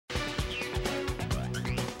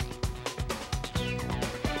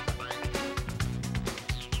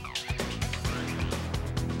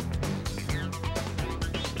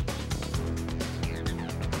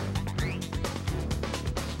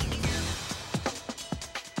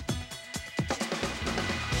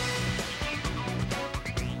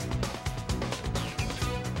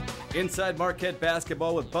Inside Marquette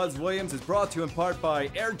Basketball with Buzz Williams is brought to you in part by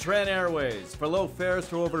AirTran Airways. For low fares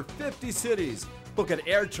to over 50 cities, book at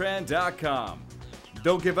airtran.com.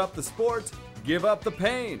 Don't give up the sport, give up the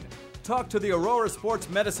pain. Talk to the Aurora Sports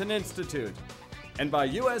Medicine Institute. And by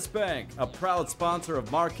U.S. Bank, a proud sponsor of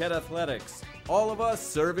Marquette Athletics. All of us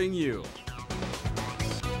serving you.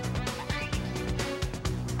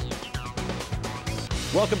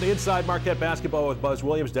 Welcome to Inside Marquette Basketball with Buzz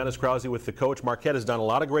Williams. Dennis Krause with the coach. Marquette has done a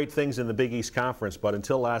lot of great things in the Big East Conference, but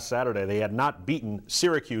until last Saturday, they had not beaten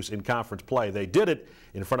Syracuse in conference play. They did it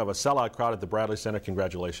in front of a sellout crowd at the Bradley Center.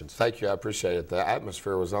 Congratulations. Thank you. I appreciate it. The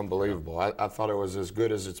atmosphere was unbelievable. I thought it was as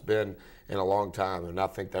good as it's been in a long time, and I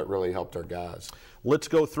think that really helped our guys. Let's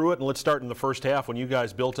go through it, and let's start in the first half when you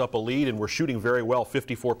guys built up a lead and were shooting very well,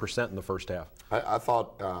 54% in the first half. I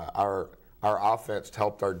thought our offense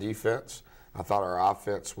helped our defense. I thought our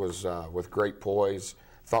offense was with great poise.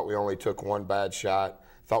 Thought we only took one bad shot.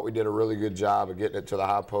 Thought we did a really good job of getting it to the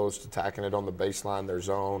high post, attacking it on the baseline, their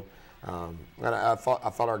zone. And I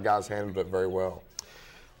thought our guys handled it very well.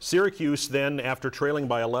 Syracuse then, after trailing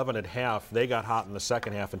by 11 at half, they got hot in the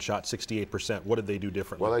second half and shot 68%. What did they do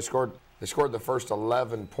differently? Well, they scored the first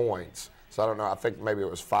 11 points. So I don't know. I think maybe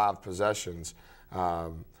it was 5 possessions.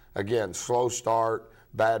 Again, slow start,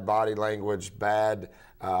 bad body language, bad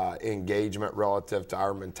engagement relative to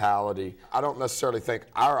our mentality. I don't necessarily think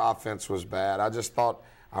our offense was bad. I just thought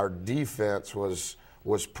our defense was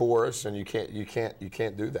porous, and you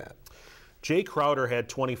can't do that. Jay Crowder had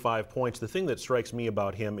 25 points. The thing that strikes me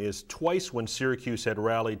about him is twice when Syracuse had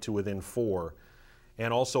rallied to within 4,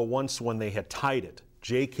 and also once when they had tied it,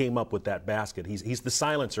 Jay came up with that basket. He's the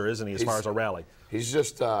silencer, isn't he, as far as a rally? He's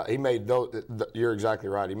just he made those. You're exactly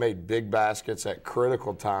right. He made big baskets at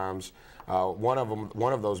critical times. One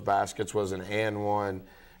of those baskets was an and one.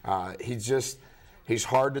 He's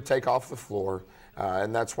hard to take off the floor,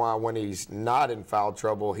 and that's why when he's not in foul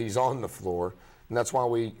trouble, he's on the floor. And that's why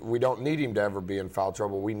we don't need him to ever be in foul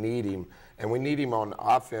trouble. We need him, and we need him on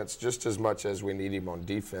offense just as much as we need him on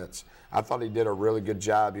defense. I thought he did a really good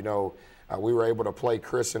job. You know, we were able to play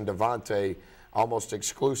Chris and Devontae almost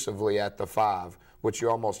exclusively at the 5, which you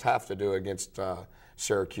almost have to do against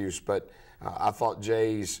Syracuse. But I thought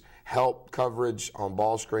Jay's help coverage on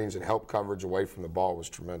ball screens and help coverage away from the ball was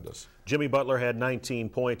tremendous. Jimmy Butler had 19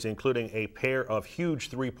 points, including a pair of huge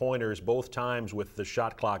three-pointers, both times with the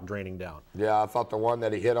shot clock draining down. Yeah, I thought the one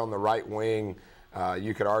that he hit on the right wing,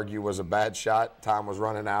 you could argue was a bad shot. Time was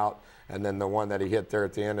running out. And then the one that he hit there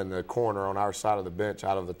at the end in the corner on our side of the bench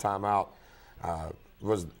out of the timeout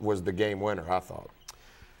was the game winner, I thought.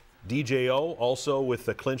 DJO also with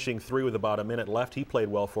the clinching 3 with about a minute left. He played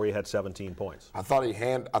well for you, had 17 points. I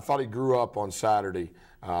thought he grew up on Saturday.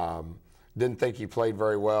 Didn't think he played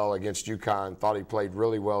very well against UConn. Thought he played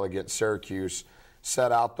really well against Syracuse.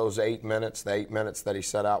 Set out those 8 minutes, the 8 minutes that he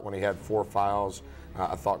set out when he had 4 fouls.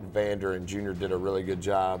 I thought Vander and Junior did a really good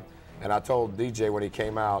job. And I told DJ when he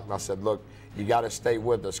came out, and I said, look, you got to stay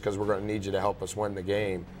with us because we're going to need you to help us win the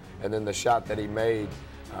game. And then the shot that he made,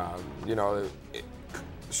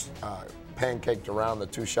 pancaked around the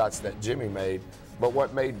 2 shots that Jimmy made. But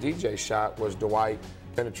what made DJ's shot was Dwight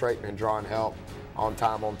penetrating and drawing help, on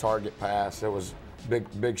time, on target pass. It was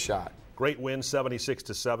big shot. Great win,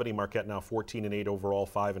 76-70. Marquette now 14-8 overall,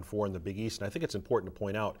 5-4 in the Big East. And I think it's important to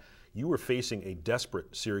point out, you were facing a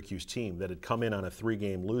desperate Syracuse team that had come in on a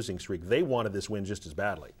 3-game losing streak. They wanted this win just as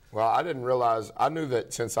badly. Well, I didn't realize. I knew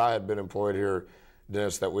that since I had been employed here,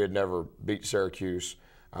 Dennis, that we had never beat Syracuse.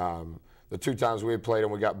 The 2 times we had played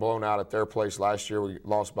them, we got blown out at their place last year. We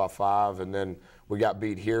lost by 5, and then we got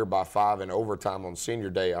beat here by 5 in overtime on senior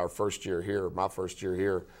day, our first year here, my first year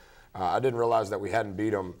here. I didn't realize that we hadn't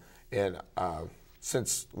beat them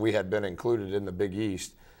since we had been included in the Big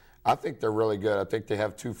East. I think they're really good. I think they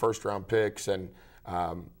have 2 first-round picks, and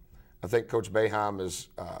I think Coach Boeheim is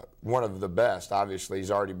one of the best. Obviously,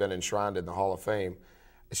 he's already been enshrined in the Hall of Fame.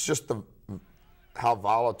 It's just how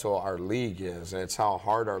volatile our league is, and it's how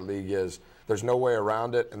hard our league is. There's no way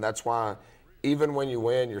around it, and that's why even when you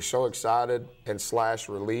win, you're so excited and /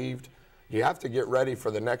 relieved. You have to get ready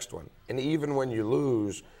for the next one. And even when you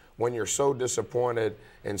lose, when you're so disappointed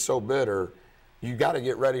and so bitter, you got to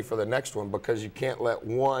get ready for the next one because you can't let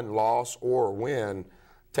one loss or win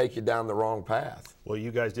take you down the wrong path. Well, you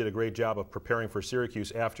guys did a great job of preparing for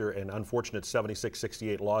Syracuse after an unfortunate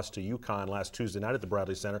 76-68 loss to UConn last Tuesday night at the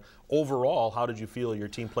Bradley Center. Overall, how did you feel your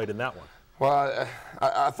team played in that one? Well,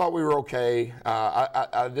 I thought we were okay.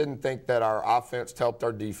 I didn't think that our offense helped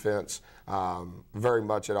our defense very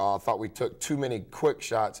much at all. I thought we took too many quick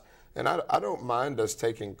shots. And I don't mind us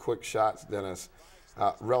taking quick shots, Dennis,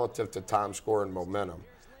 relative to time, score, and momentum.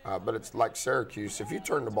 but it's like Syracuse. If you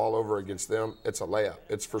turn the ball over against them, it's a layup.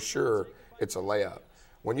 It's for sure it's a layup.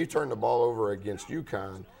 When you turn the ball over against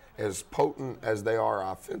UConn, as potent as they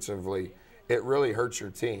are offensively, it really hurts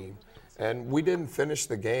your team. And we didn't finish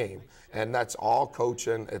the game, and that's all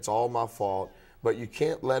coaching. It's all my fault. But you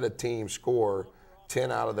can't let a team score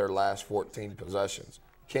 10 out of their last 14 possessions.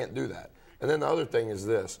 You can't do that. And then the other thing is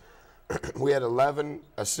this. We had 11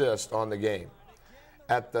 assists on the game.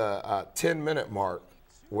 At the 10-minute mark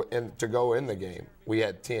to go in the game, we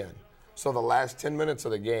had 10. So the last 10 minutes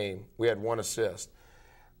of the game, we had 1 assist.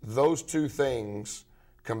 Those two things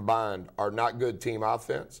combined are not good team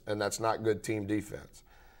offense, and that's not good team defense.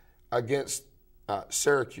 Against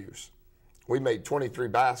Syracuse, we made 23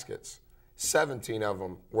 baskets. 17 of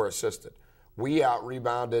them were assisted. We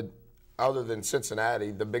out-rebounded, other than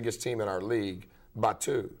Cincinnati, the biggest team in our league, by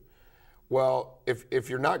 2. Well, if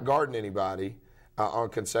you're not guarding anybody on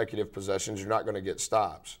consecutive possessions, you're not going to get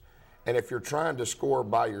stops. And if you're trying to score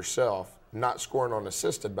by yourself, not scoring on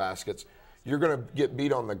assisted baskets, you're going to get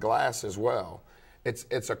beat on the glass as well.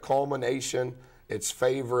 It's a culmination. It's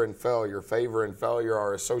favor and failure. Favor and failure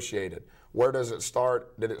are associated. Where does it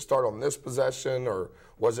start? Did it start on this possession, or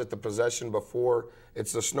was it the possession before?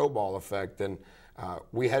 It's the snowball effect. And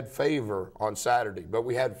we had favor on Saturday, but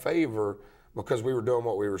we had favor because we were doing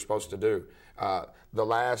what we were supposed to do. The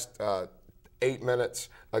last 8 minutes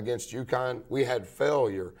against UConn, we had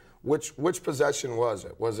failure. Which possession was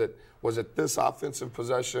it? Was it this offensive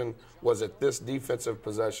possession? Was it this defensive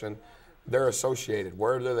possession? They're associated.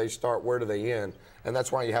 Where do they start? Where do they end? And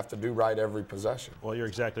that's why you have to do right every possession. Well, you're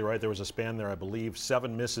exactly right. There was a span there, I believe,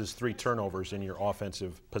 7 misses, 3 turnovers in your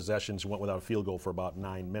offensive possessions. You went without a field goal for about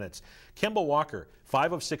 9 minutes. Kemba Walker,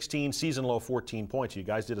 5 of 16, season low 14 points. You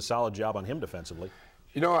guys did a solid job on him defensively.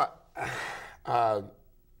 You know,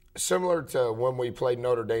 similar to when we played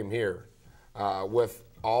Notre Dame here, with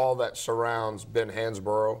all that surrounds Ben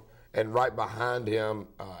Hansborough, and right behind him,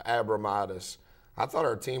 Abramatis, I thought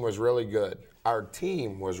our team was really good. Our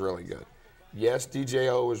team was really good. Yes,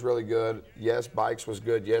 DJO was really good. Yes, Bikes was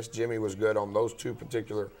good. Yes, Jimmy was good on those 2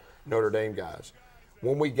 particular Notre Dame guys.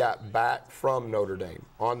 When we got back from Notre Dame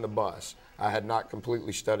on the bus, I had not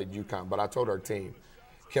completely studied UConn, but I told our team,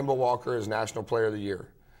 Kemba Walker is National Player of the Year.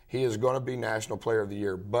 He is going to be National Player of the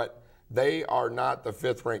Year, but they are not the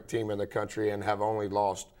 5th-ranked team in the country and have only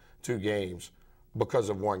lost 2 games because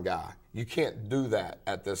of one guy. You can't do that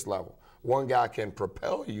at this level. One guy can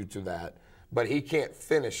propel you to that, but he can't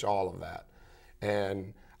finish all of that.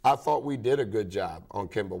 And I thought we did a good job on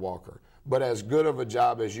Kemba Walker. But as good of a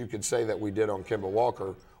job as you could say that we did on Kemba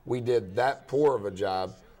Walker, we did that poor of a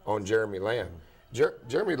job on Jeremy Lamb.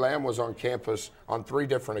 Jeremy Lamb was on campus on 3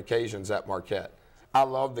 different occasions at Marquette. I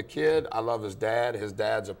love the kid. I love his dad. His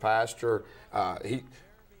dad's a pastor. I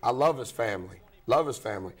love his family. Love his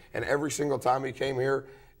family. And every single time he came here,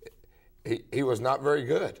 he was not very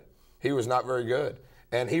good. He was not very good.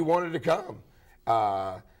 And he wanted to come.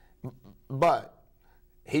 But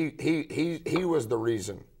he was the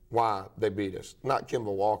reason why they beat us, not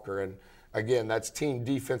Kemba Walker. And, again, that's team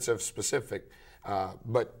defensive specific.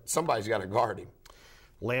 But somebody's got to guard him.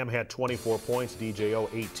 Lamb had 24 points, DJO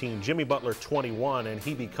 18, Jimmy Butler 21, and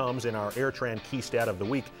he becomes, in our Airtran Key Stat of the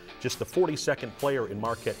Week, just the 42nd player in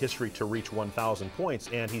Marquette history to reach 1,000 points.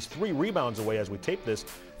 And he's 3 rebounds away as we tape this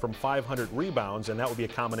from 500 rebounds, and that would be a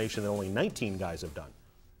combination that only 19 guys have done.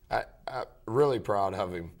 I'm really proud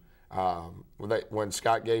of him. When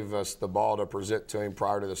Scott gave us the ball to present to him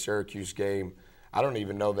prior to the Syracuse game, I don't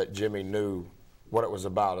even know that Jimmy knew what it was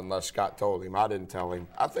about unless Scott told him. I didn't tell him.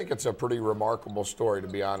 I think it's a pretty remarkable story, to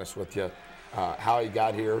be honest with you, how he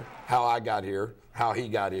got here, how I got here, how he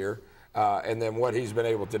got here, and then what he's been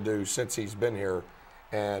able to do since he's been here.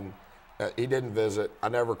 And he didn't visit. I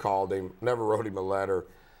never called him, never wrote him a letter.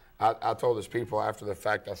 I told his people after the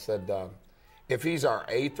fact, I said, if he's our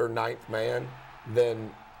 8th or 9th man,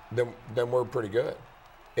 then we're pretty good.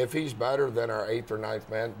 If he's better than our 8th or 9th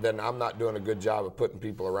man, then I'm not doing a good job of putting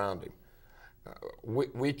people around him.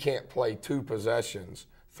 We can't play 2 possessions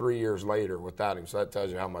 3 years later without him, so that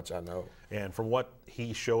tells you how much I know. And from what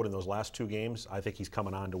he showed in those last 2 games, I think he's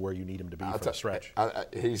coming on to where you need him to be for the stretch.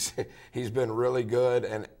 He's been really good,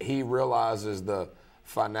 and he realizes the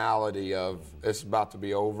finality of it's about to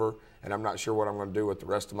be over, and I'm not sure what I'm going to do with the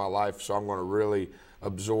rest of my life, so I'm going to really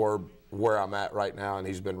absorb where I'm at right now, and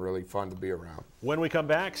he's been really fun to be around. When we come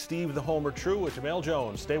back, Steve the Homer True with Jamail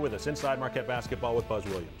Jones. Stay with us. Inside Marquette Basketball with Buzz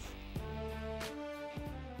Williams.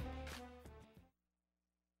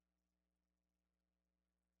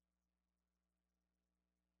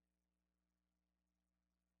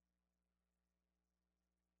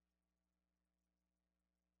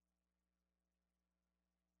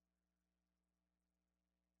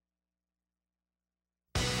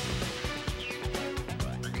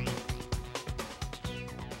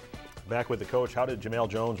 back with the coach. How did Jamail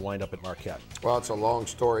Jones wind up at Marquette? Well, it's a long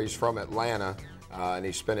story. He's from Atlanta, and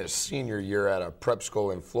he spent his senior year at a prep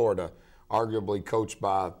school in Florida, arguably coached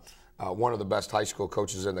by one of the best high school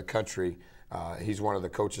coaches in the country. He's one of the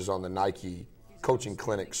coaches on the Nike coaching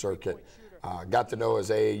clinic circuit. Got to know his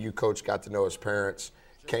AAU coach, got to know his parents,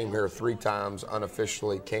 came here 3 times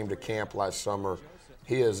unofficially, came to camp last summer.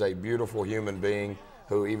 He is a beautiful human being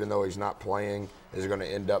who, even though he's not playing, is going to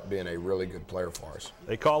end up being a really good player for us.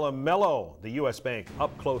 They call him Mello, the U.S. Bank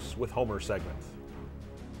Up Close with Homer segment.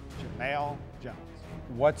 Jamail Jones.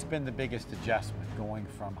 What's been the biggest adjustment going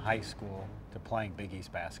from high school to playing Big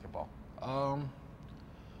East basketball? I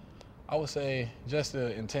would say just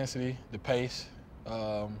the intensity, the pace,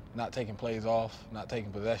 not taking plays off, not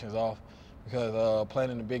taking possessions off, because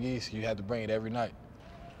playing in the Big East, you had to bring it every night.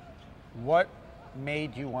 What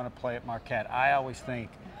made you want to play at Marquette? I always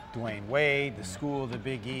think Dwayne Wade, the school of the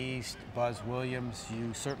Big East, Buzz Williams.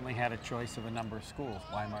 You certainly had a choice of a number of schools.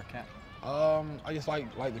 Why Marquette? I just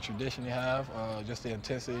like the tradition you have, just the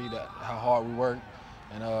intensity, how hard we work,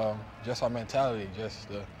 and just our mentality, just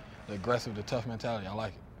the aggressive, the tough mentality. I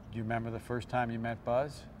like it. Do you remember the first time you met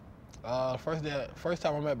Buzz? First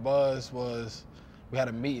time I met Buzz was we had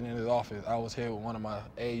a meeting in his office. I was here with one of my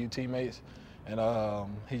AAU teammates, and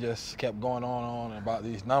he just kept going on about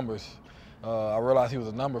these numbers. I realized he was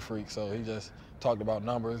a number freak, so he just talked about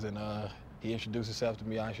numbers, and he introduced himself to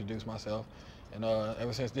me. I introduced myself, and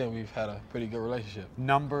ever since then we've had a pretty good relationship.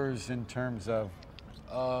 Numbers in terms of?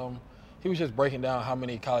 He was just breaking down how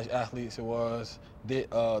many college athletes it was.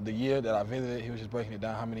 The year that I visited, he was just breaking it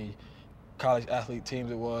down how many college athlete teams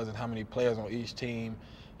it was and how many players on each team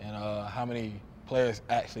and how many players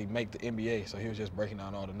actually make the NBA. So he was just breaking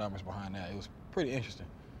down all the numbers behind that. It was pretty interesting.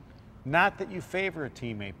 Not that you favor a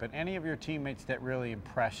teammate, but any of your teammates that really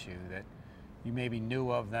impress you, that you maybe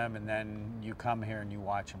knew of them and then you come here and you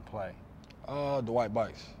watch them play? Dwight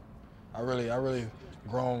Bikes. I really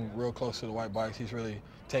grown real close to the White Bikes. He's really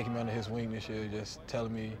taking me under his wing this year, just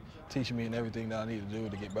telling me, teaching me and everything that I need to do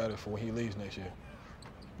to get better for when he leaves next year.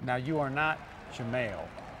 Now you are not Jamail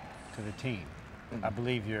to the team. I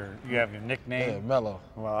believe you have your nickname. Yeah, Mello.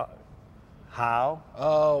 Well, how?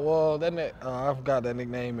 Well, I got that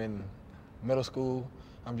nickname in middle school.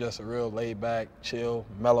 I'm just a real laid-back, chill,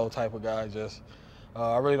 mellow type of guy.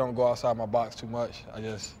 I really don't go outside my box too much. I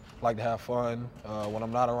just like to have fun. When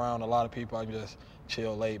I'm not around a lot of people, I'm just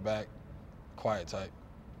chill, laid-back, quiet type.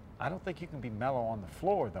 I don't think you can be mellow on the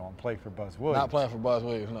floor, though, and play for Buzz Williams. Not playing for Buzz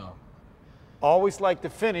Williams, no. Always like to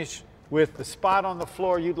finish with the spot on the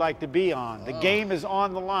floor you'd like to be on. The game is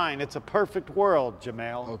on the line. It's a perfect world,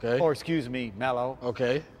 Jamail. Okay. Or excuse me, Mello.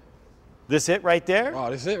 Okay. This it right there?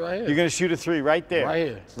 Oh, this it right here. You're going to shoot a 3 right there? Right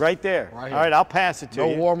here. Right there. Right here. All right, I'll pass it to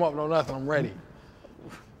you. No warm-up, no nothing. I'm ready.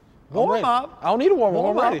 Warm up? I don't need a warm-up.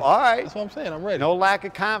 I'm ready. All right. That's what I'm saying. I'm ready. No lack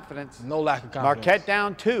of confidence. No lack of confidence. Marquette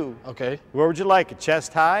down 2. Okay. Where would you like it?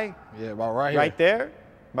 Chest high? Yeah, about right here. Right there?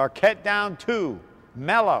 Marquette down 2.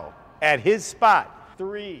 Mello at his spot.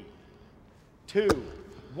 3, 2,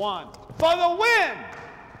 1. For the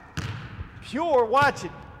win! Pure, watch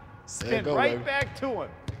it. Spin go, right baby. back to him.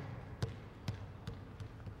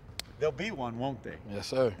 There'll be one, won't they? Yes,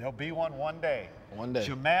 sir. There'll be one day. One day.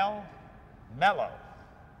 Jamail Mello.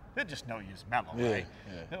 They'll just know you as Mello, Yeah, right?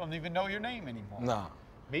 yeah. They don't even know your name anymore. Nah.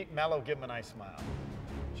 Meet Mello, give him a nice smile.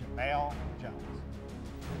 Jamail Jones.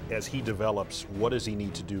 As he develops, what does he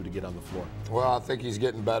need to do to get on the floor? Well, I think he's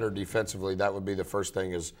getting better defensively. That would be the first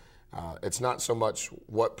thing is it's not so much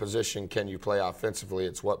what position can you play offensively,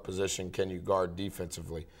 it's what position can you guard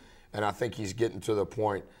defensively. And I think he's getting to the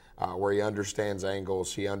point where he understands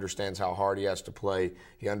angles, he understands how hard he has to play,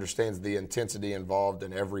 he understands the intensity involved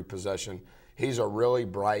in every possession. He's a really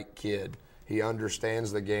bright kid. He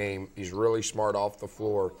understands the game. He's really smart off the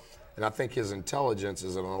floor. And I think his intelligence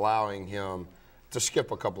is allowing him to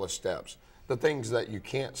skip a couple of steps. The things that you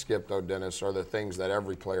can't skip, though, Dennis, are the things that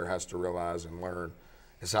every player has to realize and learn.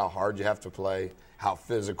 Is how hard you have to play, how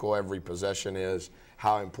physical every possession is,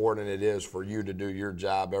 how important it is for you to do your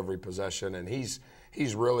job every possession. And he's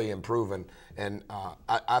really improving. And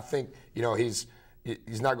I think,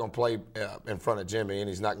 he's not going to play in front of Jimmy, and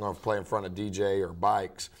he's not going to play in front of DJ or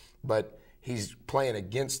Bikes, but he's playing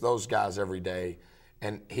against those guys every day,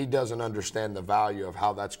 and he doesn't understand the value of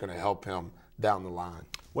how that's going to help him down the line.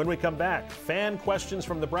 When we come back, fan questions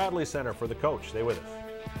from the Bradley Center for the coach. Stay with us.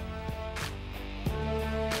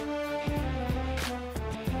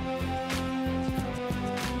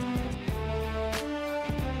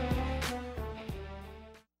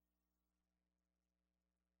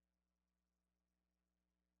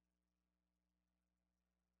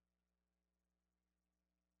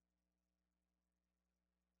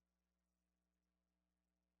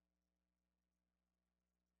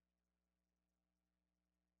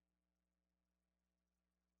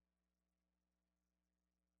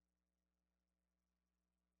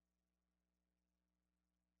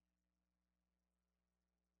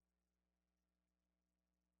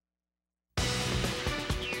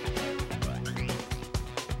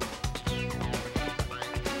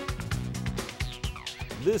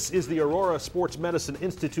 This is the Aurora Sports Medicine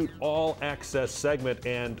Institute All Access segment,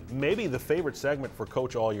 and maybe the favorite segment for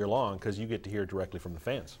Coach all year long because you get to hear directly from the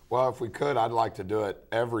fans. Well, if we could, I'd like to do it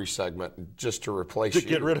every segment just to replace you.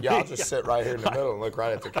 Get rid of me. I'll just sit right here in the middle and look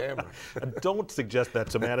right at the camera. Don't suggest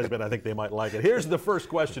that to management. I think they might like it. Here's the first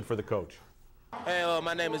question for the coach. Hey,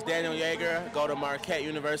 my name is Daniel Yeager. I go to Marquette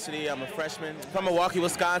University. I'm a freshman from Milwaukee,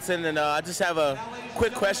 Wisconsin, and I just have a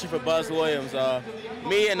quick question for Buzz Williams.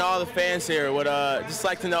 Me and all the fans here would just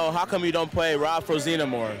like to know, how come you don't play Rob Frozina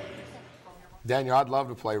more? Daniel, I'd love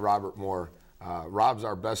to play Robert more. Rob's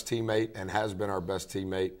our best teammate and has been our best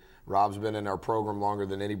teammate. Rob's been in our program longer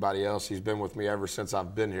than anybody else. He's been with me ever since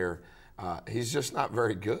I've been here. He's just not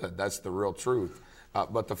very good. That's the real truth.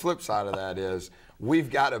 But the flip side of that is we've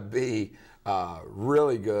got to be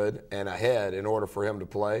really good and ahead in order for him to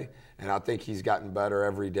play, and I think he's gotten better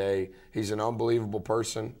every day. He's an unbelievable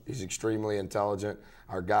person. He's extremely intelligent.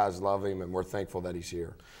 Our guys love him, and we're thankful that he's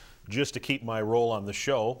here. Just to keep my role on the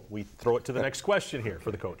show, we throw it to the next question here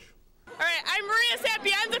for the coach. All right, I'm Maria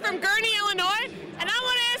Sapienza from Gurney, Illinois, and I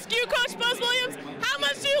want to ask you, Coach Buzz Williams, how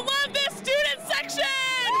much do you love this student section?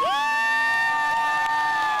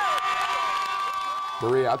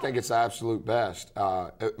 Maria, I think it's the absolute best.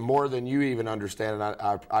 More than you even understand,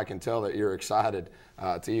 and I can tell that you're excited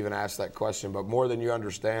to even ask that question, but more than you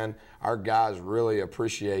understand, our guys really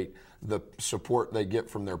appreciate the support they get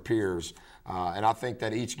from their peers. And I think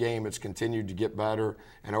that each game it's continued to get better,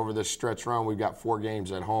 and over this stretch run, we've got 4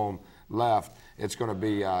 games at home left. It's going to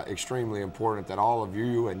be extremely important that all of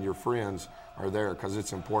you and your friends are there because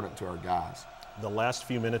it's important to our guys. The last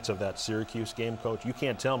few minutes of that Syracuse game, Coach, you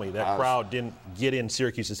can't tell me that crowd didn't get in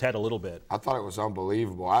Syracuse's head a little bit. I thought it was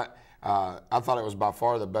unbelievable. I thought it was by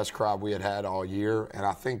far the best crowd we had all year, and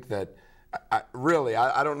I think that I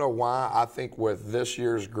don't know why. I think with this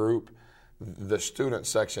year's group, the student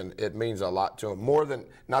section, it means a lot to them. More than,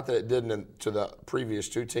 not that it didn't to the previous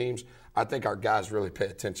 2 teams, I think our guys really pay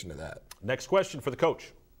attention to that. Next question for the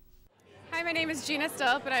coach. Hi, my name is Gina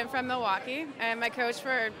Stilp, and I'm from Milwaukee. And my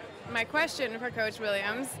question for Coach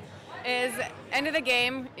Williams is, end of the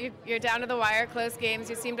game, you're down to the wire, close games,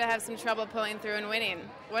 you seem to have some trouble pulling through and winning.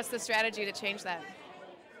 What's the strategy to change that?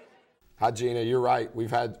 Hi, Gina, you're right. We've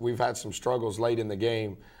had some struggles late in the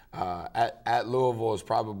game. At Louisville is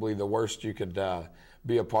probably the worst you could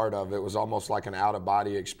be a part of. It was almost like an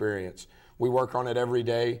out-of-body experience. We work on it every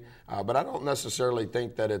day, but I don't necessarily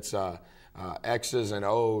think that it's X's and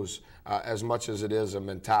O's as much as it is a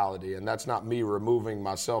mentality. And that's not me removing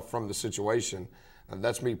myself from the situation.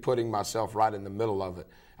 That's me putting myself right in the middle of it.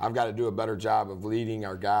 I've got to do a better job of leading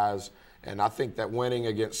our guys. And I think that winning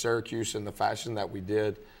against Syracuse in the fashion that we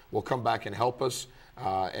did will come back and help us.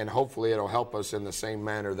 And hopefully it'll help us in the same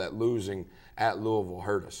manner that losing at Louisville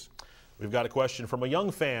hurt us. We've got a question from a young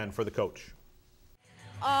fan for the coach.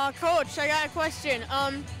 Coach, I got a question.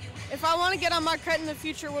 If I want to get on Marquette in the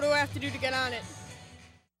future, what do I have to do to get on it?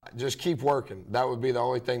 Just keep working. That would be the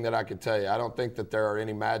only thing that I could tell you. I don't think that there are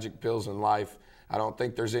any magic pills in life. I don't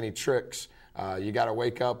think there's any tricks. You got to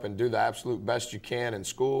wake up and do the absolute best you can in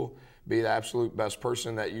school, be the absolute best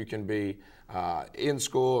person that you can be in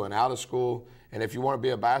school and out of school. And if you want to be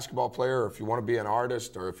a basketball player, or if you want to be an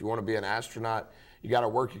artist, or if you want to be an astronaut, you got to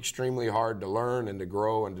work extremely hard to learn and to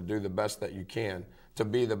grow and to do the best that you can to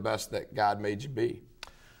be the best that God made you be.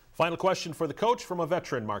 Final question for the coach from a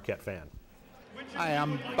veteran Marquette fan. Hi,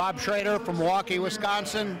 I'm Bob Schrader from Milwaukee,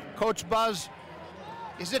 Wisconsin. Coach Buzz,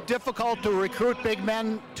 is it difficult to recruit big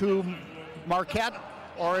men to Marquette,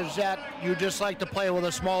 or is that you just like to play with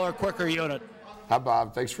a smaller, quicker unit? Hi,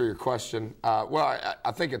 Bob. Thanks for your question.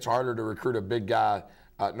 I think it's harder to recruit a big guy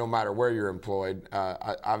no matter where you're employed.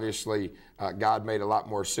 Obviously, God made a lot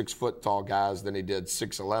more 6-foot-tall guys than he did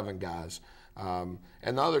 6'11" guys.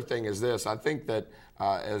 And the other thing is this. I think that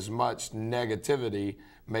as much negativity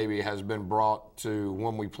maybe has been brought to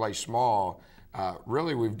when we play small,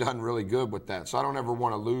 really we've done really good with that. So I don't ever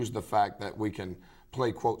want to lose the fact that we can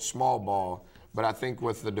play, quote, small ball. But I think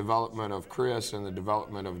with the development of Chris and the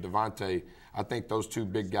development of Devontae, I think those 2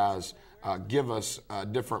 big guys give us a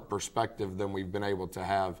different perspective than we've been able to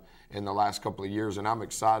have in the last couple of years. And I'm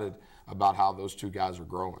excited about how those 2 guys are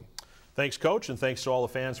growing. Thanks, Coach, and thanks to all the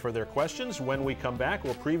fans for their questions. When we come back,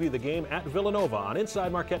 we'll preview the game at Villanova on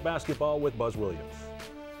Inside Marquette Basketball with Buzz Williams.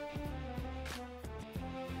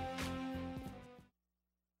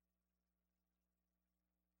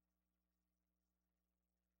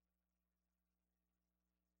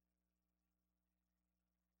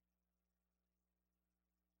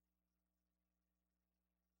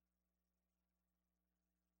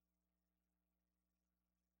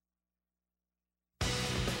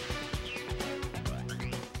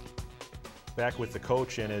 back with the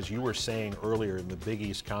coach, and as you were saying earlier in the Big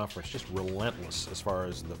East Conference, just relentless as far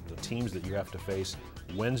as the teams that you have to face.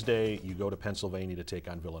 Wednesday, you go to Pennsylvania to take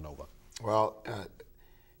on Villanova. Well,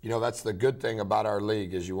 that's the good thing about our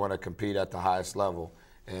league is you want to compete at the highest level.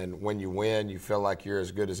 And when you win, you feel like you're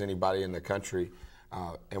as good as anybody in the country.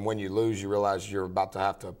 And when you lose, you realize you're about to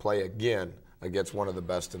have to play again against one of the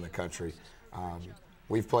best in the country.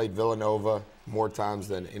 We've played Villanova more times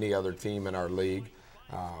than any other team in our league.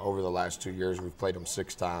 Over the last 2 years, we've played them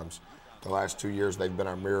 6 times. The last 2 years, they've been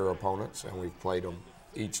our mirror opponents, and we've played them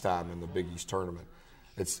each time in the Big East tournament.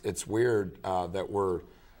 It's weird that we're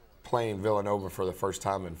playing Villanova for the first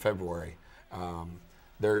time in February.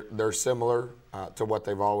 They're similar to what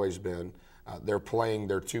they've always been. They're playing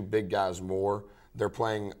their 2 big guys more. They're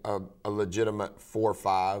playing a legitimate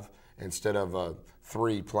 4-5 instead of a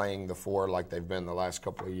 3 playing the 4 like they've been the last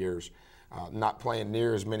couple of years. Not playing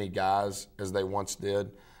near as many guys as they once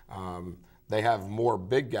did. They have more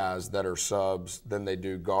big guys that are subs than they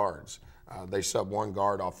do guards. They sub 1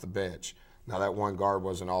 guard off the bench. Now that 1 guard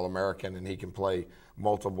was an All-American and he can play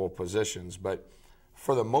multiple positions. But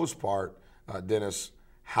for the most part, Dennis,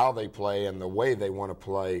 how they play and the way they want to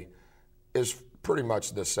play is pretty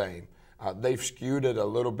much the same. They've skewed it a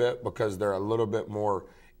little bit because they're a little bit more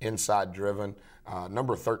inside driven.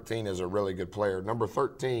 Number 13 is a really good player. Number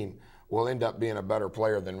 13 will end up being a better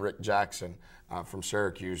player than Rick Jackson from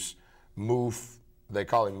Syracuse. Moof, they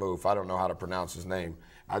call him Moof. I don't know how to pronounce his name.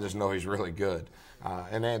 I just know he's really good.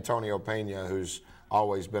 And Antonio Pena, who's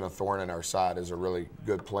always been a thorn in our side, is a really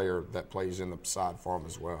good player that plays in the side for him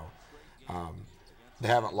as well. They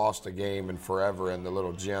haven't lost a game in forever in the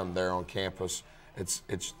little gym there on campus.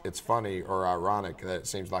 It's funny or ironic that it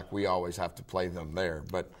seems like we always have to play them there,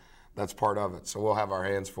 but that's part of it. So we'll have our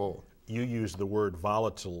hands full. You used the word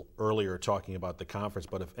volatile earlier talking about the conference,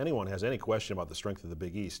 but if anyone has any question about the strength of the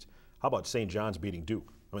Big East, how about St. John's beating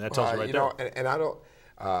Duke? I mean, that tells you right there. And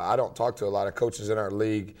I don't talk to a lot of coaches in our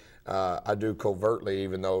league. I do covertly,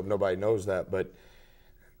 even though nobody knows that, but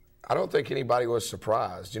I don't think anybody was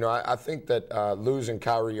surprised. I think that losing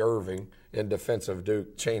Kyrie Irving in defense of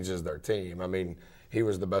Duke changes their team. I mean, he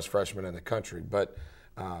was the best freshman in the country, but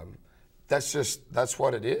that's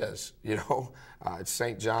what it is. It's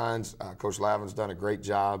St. John's. Coach Lavin's done a great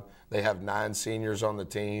job. They have 9 seniors on the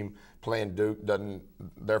team. Playing Duke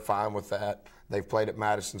they're fine with that. They've played at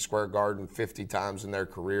Madison Square Garden 50 times in their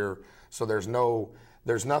career, so there's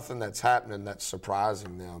nothing that's happening that's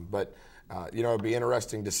surprising them. But it'd be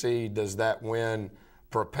interesting to see, does that win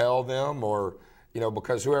propel them, or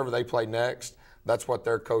because whoever they play next, that's what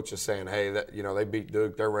their coach is saying. Hey, they beat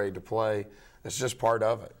Duke, they're ready to play. It's just part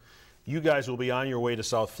of it. You guys will be on your way to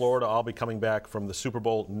South Florida. I'll be coming back from the Super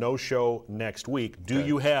Bowl no-show next week. Do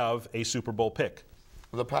you have a Super Bowl pick?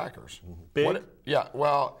 The Packers. Big? Yeah.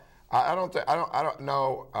 Well, I don't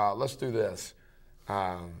know. Let's do this.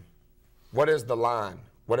 What is the line?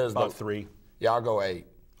 About 3. Yeah, I'll go 8.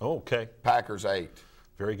 Oh, okay. Packers 8.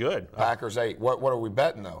 Very good. Packers 8. What are we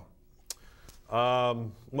betting though?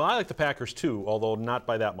 Well, I like the Packers too, although not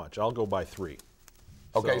by that much. I'll go by 3.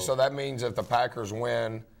 Okay, so that means if the Packers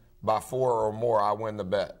win by 4 or more, I win the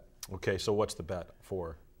bet. Okay, so what's the bet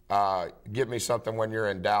for? Give me something when you're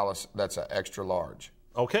in Dallas that's an extra large.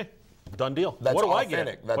 Okay, done deal. That's what do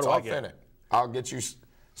authentic. I get? That's authentic. I'll get you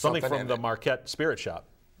something from the Marquette Spirit Shop.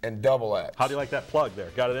 And double X. How do you like that plug there?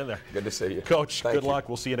 Got it in there. Good to see you. Coach, good luck.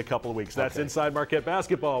 We'll see you in a couple of weeks. That's Inside Marquette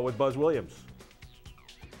Basketball with Buzz Williams.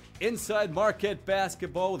 Inside Marquette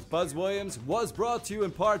Basketball with Buzz Williams was brought to you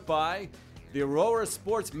in part by the Aurora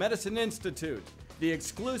Sports Medicine Institute, the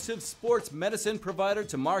exclusive sports medicine provider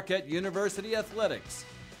to Marquette University Athletics.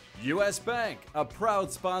 U.S. Bank, a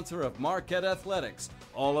proud sponsor of Marquette Athletics.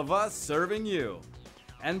 All of us serving you.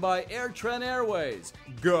 And by Air Trent Airways.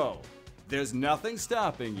 Go. There's nothing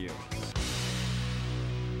stopping you.